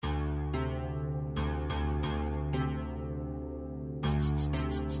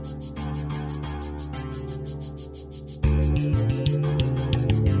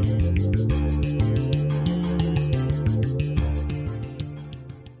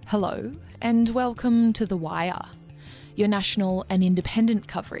Hello, and welcome to The Wire, your national and independent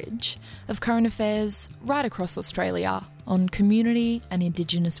coverage of current affairs right across Australia on community and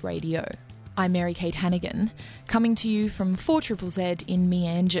Indigenous radio. I'm Mary Kate Hannigan, coming to you from 4ZZZ in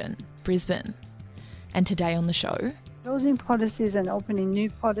Meanjin, Brisbane. And today on the show, closing policies and opening new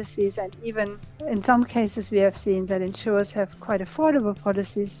policies, and even in some cases we have seen that insurers have quite affordable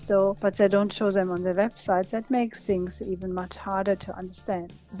policies still, but they don't show them on their website. That makes things even much harder to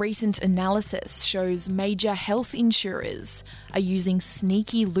understand. Recent analysis shows major health insurers are using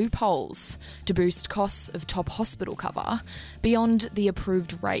sneaky loopholes to boost costs of top hospital cover beyond the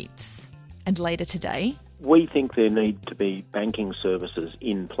approved rates. And later today, we think there need to be banking services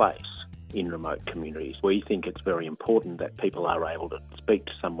in place in remote communities. We think it's very important that people are able to speak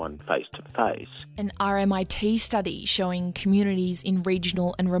to someone face to face. An RMIT study showing communities in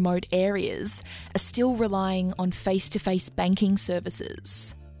regional and remote areas are still relying on face-to-face banking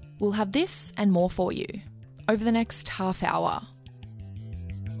services. We'll have this and more for you over the next half hour.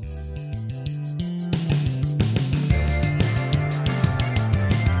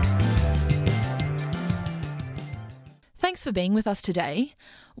 Thanks for being with us today.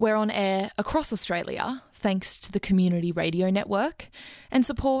 We're on air across Australia thanks to the Community Radio Network and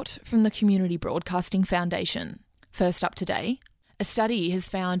support from the Community Broadcasting Foundation. First up today, a study has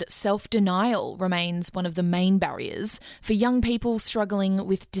found self-denial remains one of the main barriers for young people struggling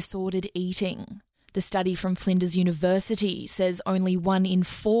with disordered eating. The study from Flinders University says only 1 in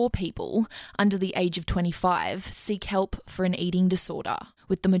 4 people under the age of 25 seek help for an eating disorder,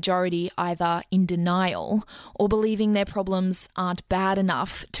 with the majority either in denial or believing their problems aren't bad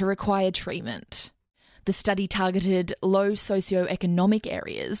enough to require treatment. The study targeted low socioeconomic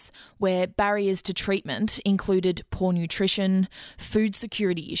areas where barriers to treatment included poor nutrition, food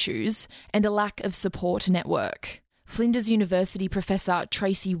security issues, and a lack of support network. Flinders University professor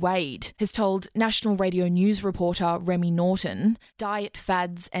Tracy Wade has told National Radio News reporter Remy Norton diet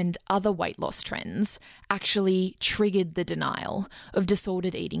fads and other weight loss trends actually triggered the denial of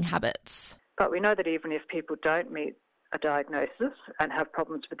disordered eating habits. But we know that even if people don't meet a diagnosis and have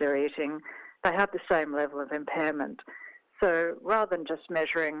problems with their eating, they have the same level of impairment. So rather than just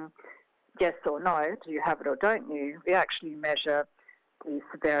measuring yes or no, do you have it or don't you, we actually measure the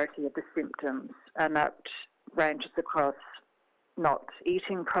severity of the symptoms, and that ranges across not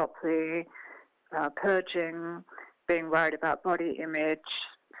eating properly, purging, being worried about body image,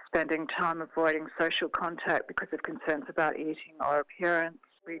 spending time avoiding social contact because of concerns about eating or appearance.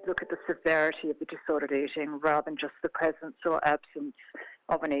 We look at the severity of the disordered eating rather than just the presence or absence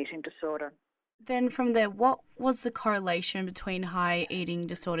of an eating disorder. Then from there, what was the correlation between high eating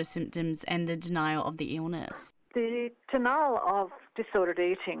disorder symptoms and the denial of the illness? The denial of disordered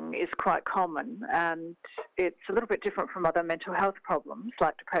eating is quite common, and it's a little bit different from other mental health problems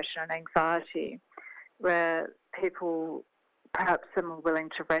like depression and anxiety, where people perhaps are more willing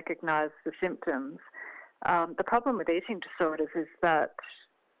to recognise the symptoms. The problem with eating disorders is that,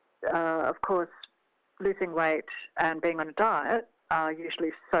 of course, losing weight and being on a diet are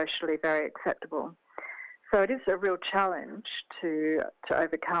usually socially very acceptable. So it is a real challenge to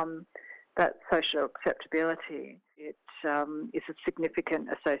overcome that social acceptability. It is a significant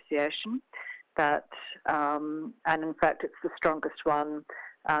association that, and in fact it's the strongest one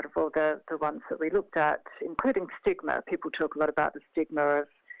out of all the ones that we looked at, including stigma. People talk a lot about the stigma of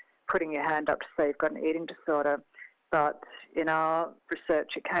putting your hand up to say you've got an eating disorder, but in our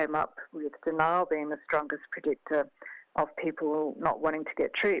research it came up with denial being the strongest predictor of people not wanting to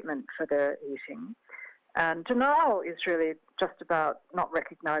get treatment for their eating. And denial is really just about not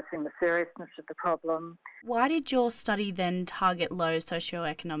recognising the seriousness of the problem. Why did your study then target low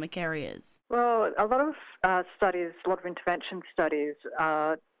socioeconomic areas? Well, a lot of studies, a lot of intervention studies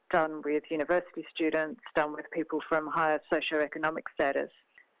are done with university students, done with people from higher socioeconomic status.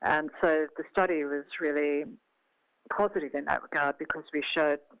 And so the study was really positive in that regard because we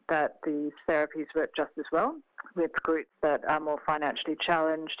showed that these therapies work just as well with groups that are more financially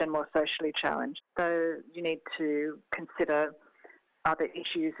challenged and more socially challenged. So you need to consider other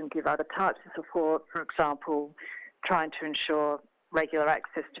issues and give other types of support, for example, trying to ensure regular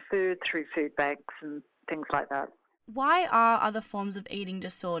access to food through food banks and things like that. Why are other forms of eating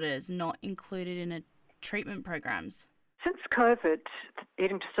disorders not included in treatment programs? Since COVID,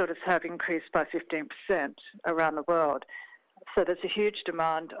 eating disorders have increased by 15% around the world. So there's a huge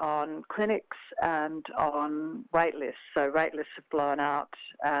demand on clinics and on wait lists. So wait lists have blown out,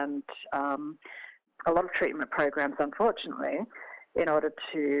 and a lot of treatment programs, unfortunately, in order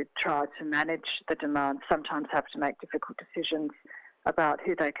to try to manage the demand, sometimes have to make difficult decisions about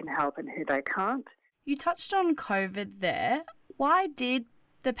who they can help and who they can't. You touched on COVID there. Why did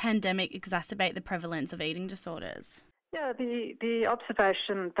the pandemic exacerbate the prevalence of eating disorders? Yeah, the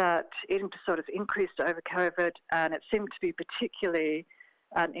observation that eating disorders increased over COVID, and it seemed to be particularly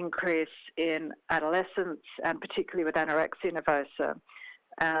an increase in adolescents and particularly with anorexia nervosa.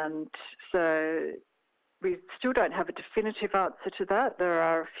 And so we still don't have a definitive answer to that. There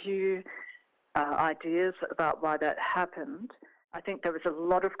are a few ideas about why that happened. I think there was a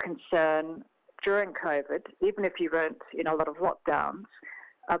lot of concern during COVID, even if you weren't in a lot of lockdowns,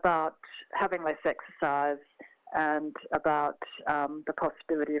 about having less exercise and about the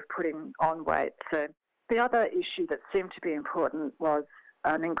possibility of putting on weight. So the other issue that seemed to be important was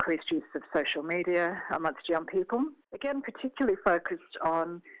an increased use of social media amongst young people. Again, particularly focused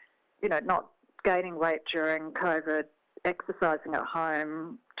on, not gaining weight during COVID, exercising at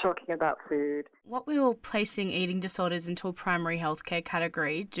home, talking about food. What will placing eating disorders into a primary healthcare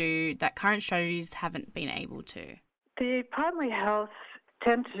category do that current strategies haven't been able to? The primary health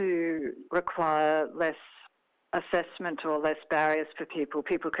tend to require less assessment or less barriers for people.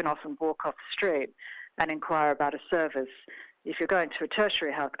 People can often walk off the street and inquire about a service. If you're going to a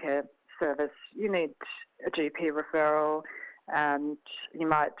tertiary healthcare service, you need a GP referral, and you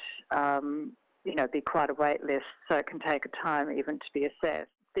might be quite a wait list, so it can take a time even to be assessed.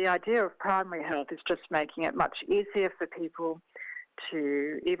 The idea of primary health is just making it much easier for people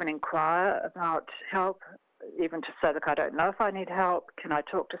to even inquire about help, even to say, look, I don't know if I need help, can I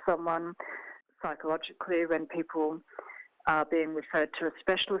talk to someone? Psychologically, when people are being referred to a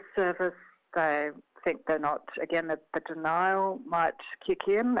specialist service, they think they're not, again, the denial might kick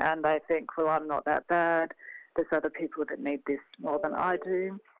in and they think, well, I'm not that bad, there's other people that need this more than I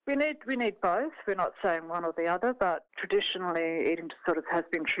do. We need both. We're not saying one or the other, but traditionally eating disorders has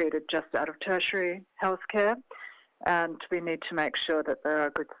been treated just out of tertiary healthcare, and we need to make sure that there are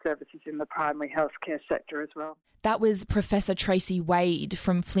good services in the primary healthcare sector as well. That was Professor Tracy Wade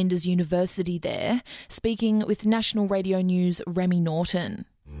from Flinders University there, speaking with National Radio News' Remy Norton.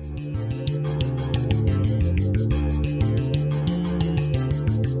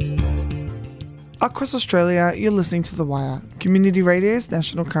 Across Australia, you're listening to The Wire, Community Radio's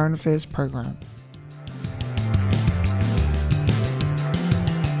national current affairs program.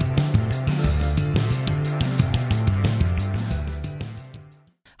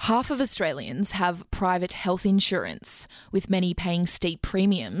 Half of Australians have private health insurance, with many paying steep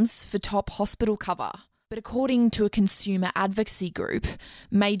premiums for top hospital cover. But according to a consumer advocacy group,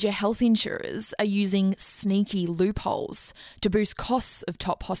 major health insurers are using sneaky loopholes to boost costs of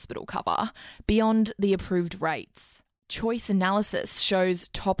top hospital cover beyond the approved rates. Choice analysis shows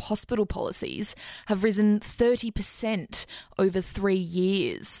top hospital policies have risen 30% over 3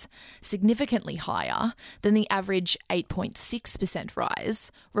 years, significantly higher than the average 8.6%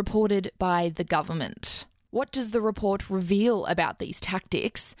 rise reported by the government. What does the report reveal about these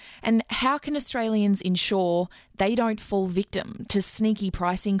tactics, and how can Australians ensure they don't fall victim to sneaky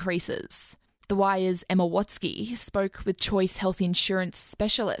price increases? The Wire's Emma Watsky spoke with Choice Health Insurance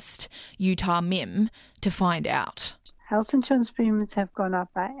specialist Utah Mim to find out. Health insurance premiums have gone up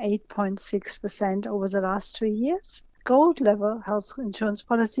by 8.6% over the last 3 years. Gold level health insurance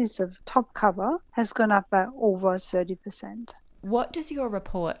policies of top cover has gone up by over 30%. What does your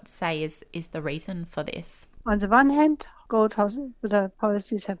report say is the reason for this? On the one hand, gold hospital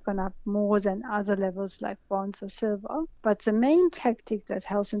policies have gone up more than other levels like bronze or silver, but the main tactic that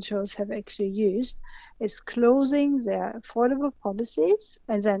health insurers have actually used is closing their affordable policies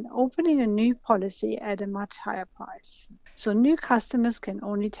and then opening a new policy at a much higher price. So new customers can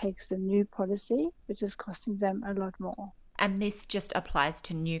only take the new policy, which is costing them a lot more. And this just applies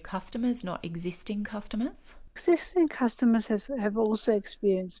to new customers, not existing customers? Existing customers have also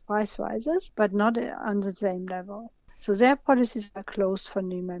experienced price rises, but not on the same level. So their policies are closed for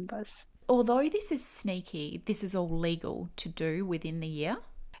new members. Although this is sneaky, this is all legal to do within the year?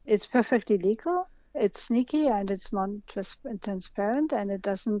 It's perfectly legal. It's sneaky and it's non-transparent, and it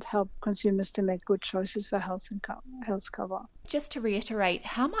doesn't help consumers to make good choices for health cover. Just to reiterate,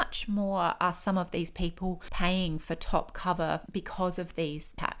 how much more are some of these people paying for top cover because of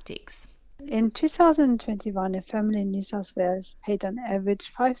these tactics? In 2021, a family in New South Wales paid on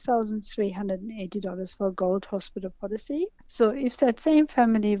average $5,380 for a gold hospital policy. So if that same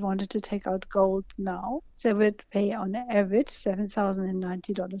family wanted to take out gold now, they would pay on average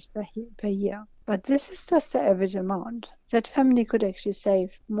 $7,090 per year. But this is just the average amount. That family could actually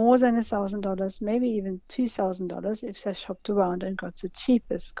save more than $1,000, maybe even $2,000 if they shopped around and got the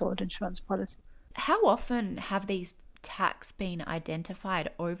cheapest gold insurance policy. How often have these attacks been identified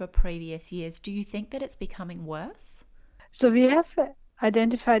over previous years? Do you think that it's becoming worse? So we have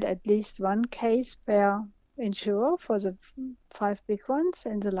identified at least one case where insurer for the 5 big ones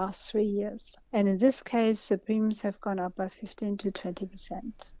in the last 3 years. And in this case, the premiums have gone up by 15 to 20%.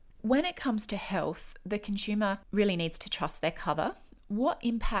 When it comes to health, the consumer really needs to trust their cover. What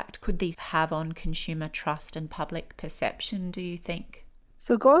impact could these have on consumer trust and public perception, do you think?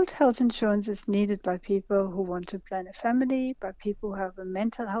 So gold health insurance is needed by people who want to plan a family, by people who have a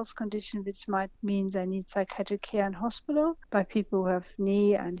mental health condition, which might mean they need psychiatric care in hospital, by people who have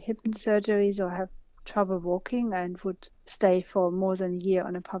knee and hip surgeries or have trouble walking and would stay for more than a year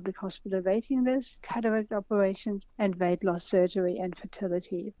on a public hospital waiting list, cataract operations, and weight loss surgery and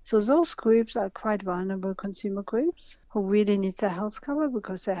fertility. So those groups are quite vulnerable consumer groups who really need their health cover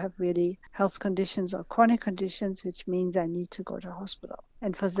because they have really health conditions or chronic conditions, which means they need to go to hospital.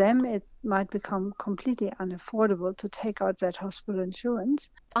 And for them, it might become completely unaffordable to take out that hospital insurance.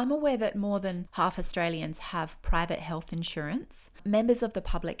 I'm aware that more than half Australians have private health insurance. Members of the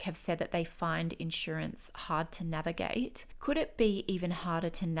public have said that they find insurance hard to navigate. Could it be even harder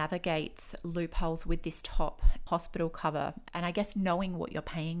to navigate loopholes with this top hospital cover and I guess knowing what you're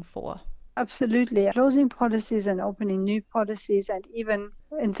paying for? Absolutely. Closing policies and opening new policies, and even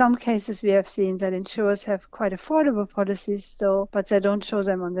in some cases we have seen that insurers have quite affordable policies still, but they don't show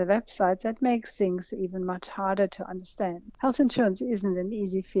them on their website. That makes things even much harder to understand. Health insurance isn't an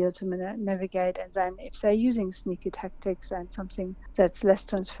easy field to navigate, and then if they're using sneaky tactics and something that's less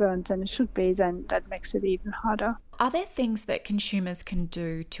transparent than it should be, then that makes it even harder. Are there things that consumers can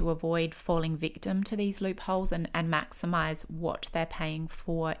do to avoid falling victim to these loopholes and maximise what they're paying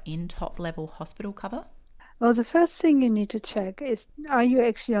for in top-level hospital cover? Well, the first thing you need to check is, are you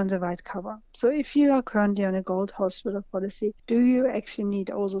actually on the right cover? So if you are currently on a gold hospital policy, do you actually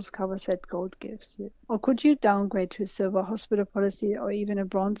need all those covers that gold gives you? Or could you downgrade to a silver hospital policy or even a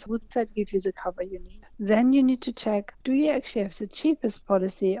bronze? Would that give you the cover you need? Then you need to check, do you actually have the cheapest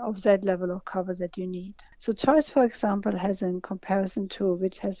policy of that level of cover that you need? So Choice, for example, has a comparison tool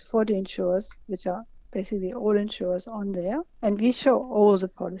which has 40 insurers, which are basically all insurers on there. And we show all the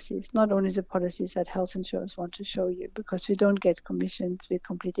policies, not only the policies that health insurers want to show you, because we don't get commissions, we're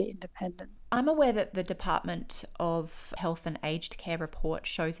completely independent. I'm aware that the Department of Health and Aged Care report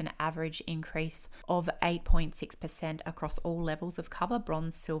shows an average increase of 8.6% across all levels of cover,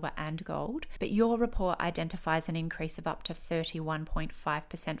 bronze, silver and gold. But your report identifies an increase of up to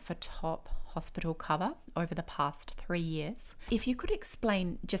 31.5% for top hospital cover over the past 3 years. If you could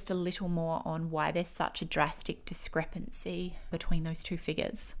explain just a little more on why there's such a drastic discrepancy between those two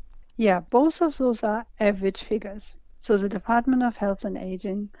figures. Yeah, both of those are average figures. So the Department of Health and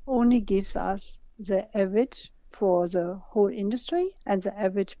Aging only gives us the average for the whole industry and the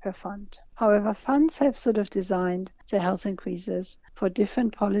average per fund. However, funds have sort of designed the health increases for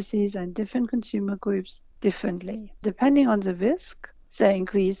different policies and different consumer groups differently. Depending on the risk, they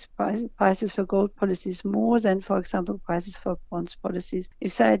increase prices for gold policies more than, for example, prices for bonds policies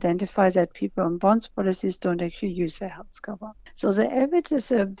if they identify that people on bonds policies don't actually use their health cover. So the average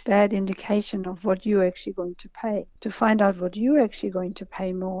is a bad indication of what you're actually going to pay. To find out what you're actually going to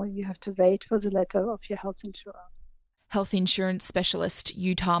pay more, you have to wait for the letter of your health insurer. Health insurance specialist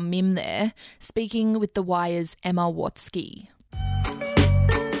Utah Mim there, speaking with The Wire's Emma Watsky.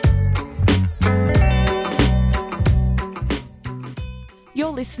 You're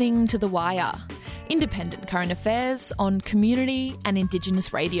listening to The Wire, independent current affairs on community and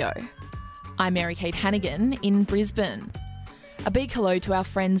Indigenous radio. I'm Mary-Kate Hannigan in Brisbane. A big hello to our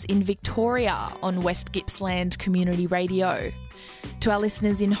friends in Victoria on West Gippsland Community Radio, to our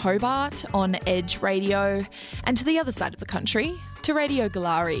listeners in Hobart on Edge Radio, and to the other side of the country, to Radio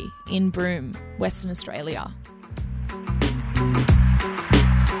Galari in Broome, Western Australia.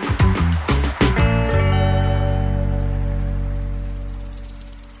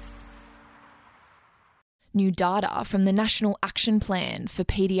 New data from the National Action Plan for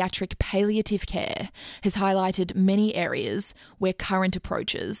Paediatric Palliative Care has highlighted many areas where current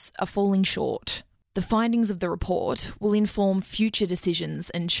approaches are falling short. The findings of the report will inform future decisions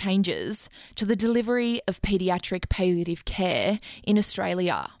and changes to the delivery of paediatric palliative care in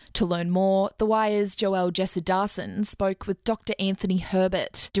Australia. To learn more, The Wire's Joelle Jesser-Darson spoke with Dr. Anthony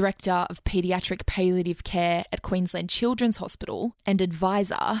Herbert, Director of Paediatric Palliative Care at Queensland Children's Hospital and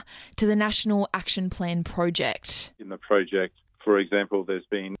advisor to the National Action Plan project. In the project, for example, there's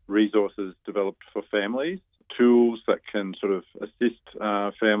been resources developed for families, tools that can sort of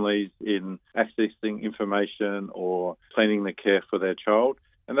assist families in accessing information or planning the care for their child.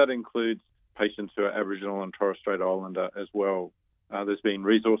 And that includes patients who are Aboriginal and Torres Strait Islander as well. There's been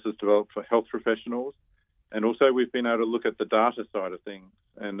resources developed for health professionals. And also we've been able to look at the data side of things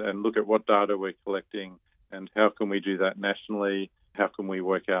and look at what data we're collecting and how can we do that nationally, how can we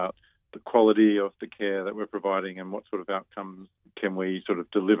work out the quality of the care that we're providing and what sort of outcomes can we sort of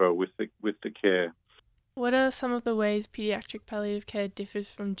deliver with the care. What are some of the ways paediatric palliative care differs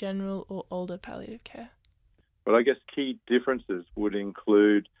from general or older palliative care? But I guess key differences would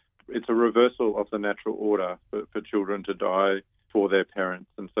include it's a reversal of the natural order for children to die for their parents.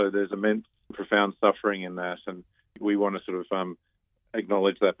 And so there's immense, profound suffering in that. And we want to sort of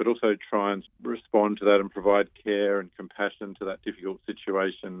acknowledge that, but also try and respond to that and provide care and compassion to that difficult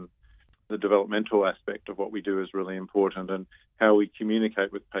situation. The developmental aspect of what we do is really important, and how we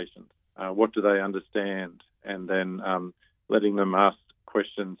communicate with patients. What do they understand? And then letting them ask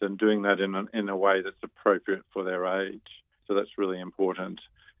questions and doing that in a way that's appropriate for their age. So that's really important.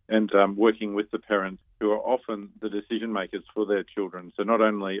 And working with the parents, who are often the decision makers for their children. So not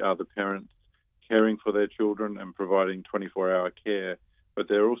only are the parents caring for their children and providing 24-hour care, but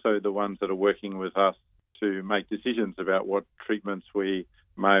they're also the ones that are working with us to make decisions about what treatments we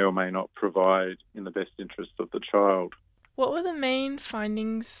may or may not provide in the best interest of the child. What were the main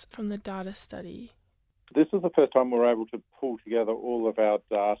findings from the data study? This is the first time we were able to pull together all of our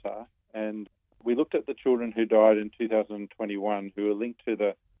data, and we looked at the children who died in 2021 who were linked to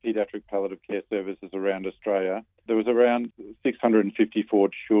the paediatric palliative care services around Australia. There was around 654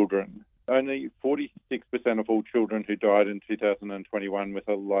 children. Only 46% of all children who died in 2021 with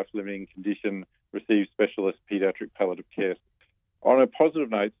a life-limiting condition received specialist paediatric palliative care. On a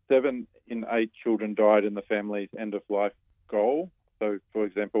positive note, 7 in 8 children died in the family's end-of-life goal. So, for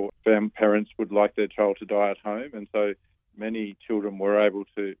example, parents would like their child to die at home, and so many children were able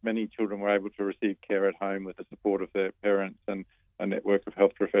to receive care at home with the support of their parents and a network of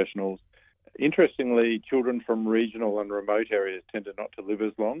health professionals. Interestingly, children from regional and remote areas tended not to live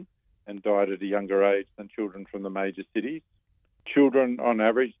as long and died at a younger age than children from the major cities. Children, on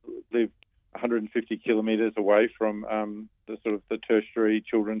average, lived 150 kilometres away from the tertiary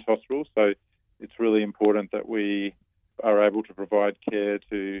children's hospital. So it's really important that we are able to provide care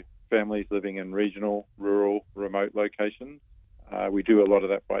to families living in regional, rural, remote locations. We do a lot of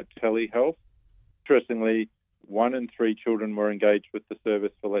that by telehealth. Interestingly, 1 in 3 children were engaged with the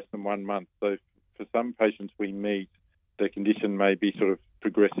service for less than 1 month. So for some patients we meet, their condition may be sort of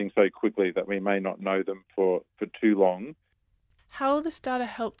progressing so quickly that we may not know them for too long. How will this data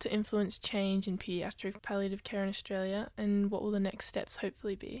help to influence change in paediatric palliative care in Australia, and what will the next steps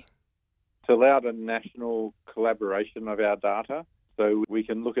hopefully be? It's allowed a national collaboration of our data, so we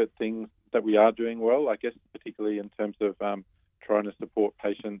can look at things that we are doing well, I guess, particularly in terms of trying to support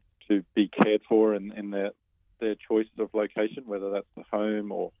patients to be cared for in their choice of location, whether that's the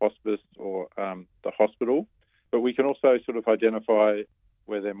home or hospice or the hospital. But we can also sort of identify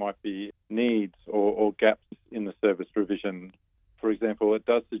where there might be needs or gaps in the service provision. For example, it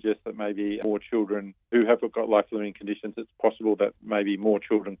does suggest that maybe more children who have got life-limiting conditions, it's possible that maybe more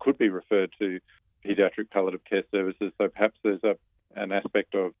children could be referred to paediatric palliative care services. So perhaps there's an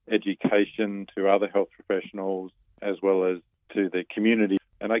aspect of education to other health professionals as well as to the community.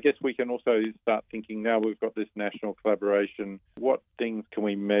 And I guess we can also start thinking, now we've got this national collaboration, what things can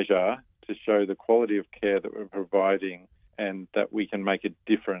we measure to show the quality of care that we're providing and that we can make a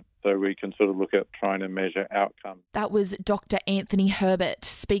difference, so we can sort of look at trying to measure outcomes. That was Dr. Anthony Herbert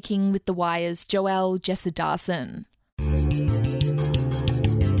speaking with The Wire's Joelle Jessudarson.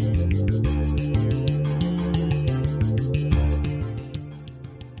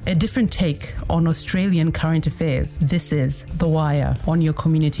 A different take on Australian current affairs. This is The Wire on your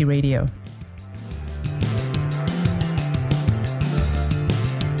community radio.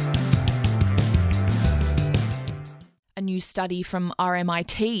 A new study from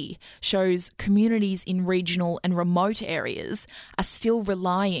RMIT shows communities in regional and remote areas are still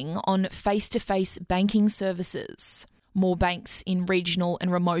relying on face-to-face banking services. More banks in regional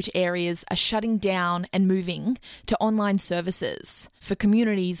and remote areas are shutting down and moving to online services. For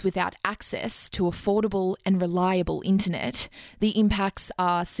communities without access to affordable and reliable internet, the impacts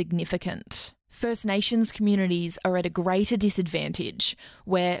are significant. First Nations communities are at a greater disadvantage,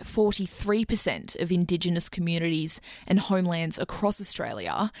 where 43% of Indigenous communities and homelands across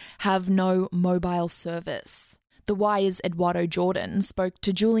Australia have no mobile service. The Wire's Eduardo Jordan spoke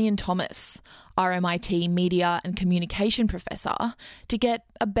to Julian Thomas, RMIT Media and Communication Professor, to get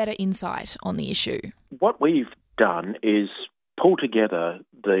a better insight on the issue. What we've done is pull together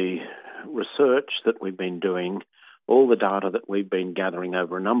the research that we've been doing, all the data that we've been gathering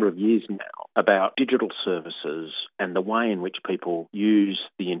over a number of years now about digital services and the way in which people use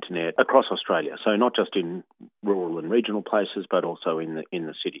the internet across Australia. So not just in rural and regional places, but also in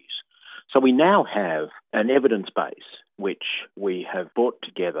the cities. So we now have an evidence base which we have brought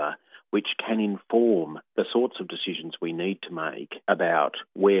together which can inform the sorts of decisions we need to make about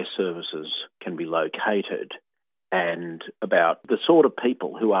where services can be located and about the sort of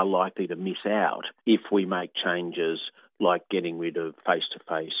people who are likely to miss out if we make changes like getting rid of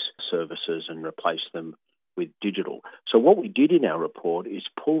face-to-face services and replace them with digital. So what we did in our report is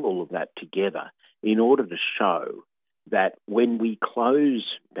pull all of that together in order to show that when we close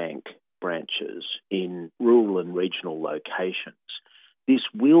bank branches in rural and regional locations, this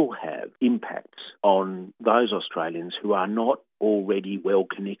will have impacts on those Australians who are not already well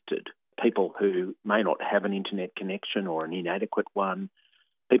connected, people who may not have an internet connection or an inadequate one,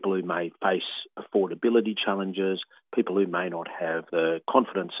 people who may face affordability challenges, people who may not have the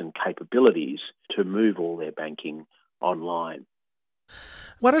confidence and capabilities to move all their banking online.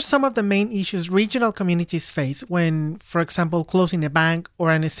 What are some of the main issues regional communities face when, for example, closing a bank or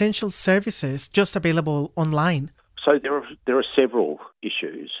an essential services just available online? So there are several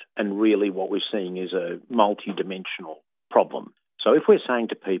issues, and really what we're seeing is a multi-dimensional problem. So if we're saying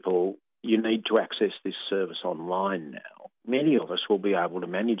to people, you need to access this service online now, many of us will be able to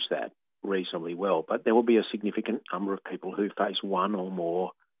manage that reasonably well, but there will be a significant number of people who face one or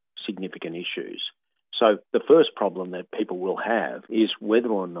more significant issues. So the first problem that people will have is whether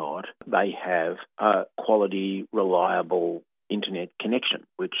or not they have a quality, reliable internet connection,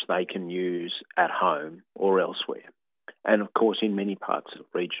 which they can use at home or elsewhere. And of course, in many parts of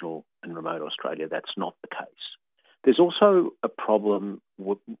regional and remote Australia, that's not the case. There's also a problem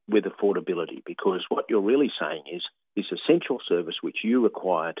with affordability, because what you're really saying is this essential service which you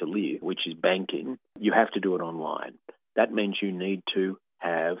require to live, which is banking, you have to do it online. That means you need to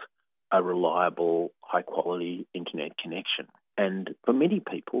have a reliable, high-quality internet connection. And for many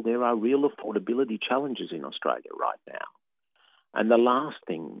people, there are real affordability challenges in Australia right now. And the last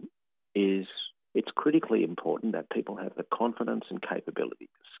thing is it's critically important that people have the confidence and capability,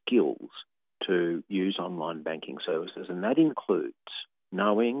 the skills to use online banking services. And that includes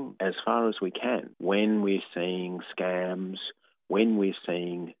knowing, as far as we can, when we're seeing scams, when we're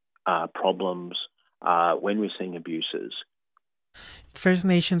seeing problems, when we're seeing abuses. First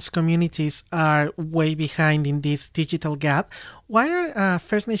Nations communities are way behind in this digital gap. Why are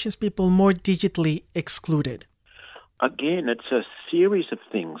First Nations people more digitally excluded? Again, it's a series of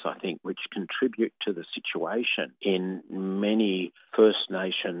things, I think, which contribute to the situation in many First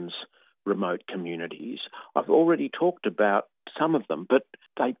Nations remote communities. I've already talked about some of them, but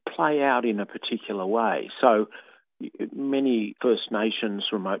they play out in a particular way. So many First Nations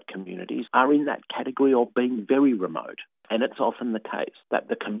remote communities are in that category of being very remote. And it's often the case that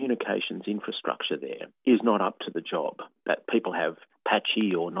the communications infrastructure there is not up to the job, that people have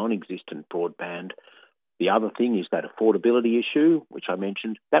patchy or non-existent broadband. The other thing is that affordability issue, which I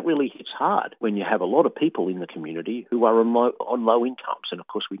mentioned, that really hits hard when you have a lot of people in the community who are on low incomes. And of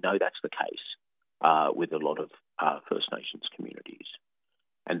course, we know that's the case with a lot of First Nations communities.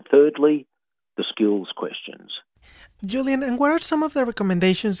 And thirdly, the skills questions. Julian, and what are some of the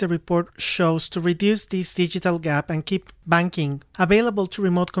recommendations the report shows to reduce this digital gap and keep banking available to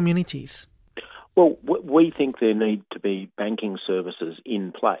remote communities? Well, we think there need to be banking services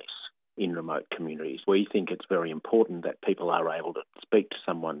in place in remote communities. We think it's very important that people are able to speak to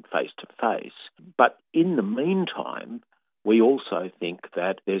someone face-to-face. But in the meantime, we also think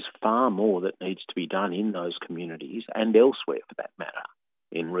that there's far more that needs to be done in those communities and elsewhere for that matter,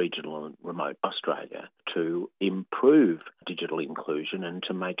 in regional and remote Australia, to improve digital inclusion and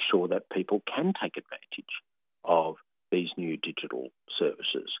to make sure that people can take advantage of these new digital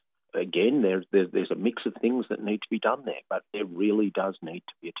services. Again, there's a mix of things that need to be done there, but there really does need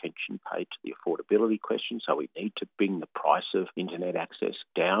to be attention paid to the affordability question. So we need to bring the price of internet access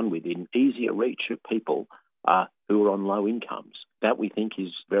down within easier reach of people who are on low incomes. That we think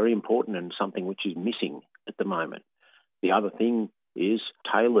is very important and something which is missing at the moment. The other thing is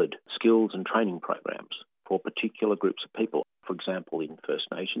tailored skills and training programs for particular groups of people. For example, in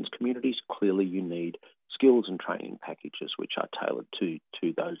First Nations communities, clearly you need skills and training packages which are tailored to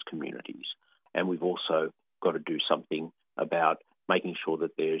those communities. And we've also got to do something about making sure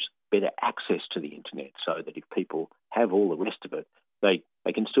that there's better access to the internet so that if people have all the rest of it,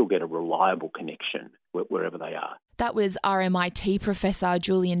 they can still get a reliable connection wherever they are. That was RMIT Professor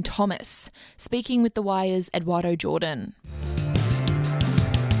Julian Thomas speaking with The Wire's Eduardo Jordan.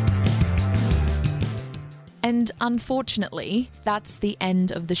 And unfortunately, that's the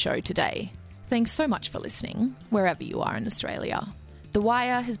end of the show today. Thanks so much for listening, wherever you are in Australia. The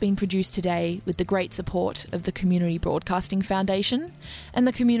Wire has been produced today with the great support of the Community Broadcasting Foundation and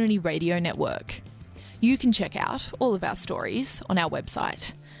the Community Radio Network. You can check out all of our stories on our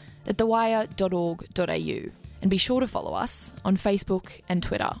website at thewire.org.au and be sure to follow us on Facebook and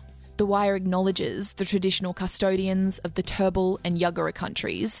Twitter. The Wire acknowledges the traditional custodians of the Turrbal and Yuggera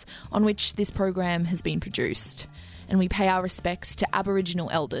countries on which this program has been produced, and we pay our respects to Aboriginal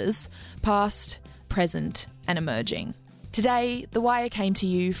elders, past, present and emerging. Today, The Wire came to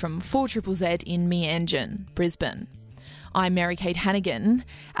you from 4ZZZ in Meanjin, Brisbane. I'm Mary-Kate Hannigan.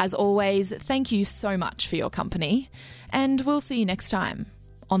 As always, thank you so much for your company, and we'll see you next time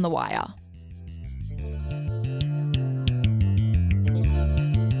on The Wire.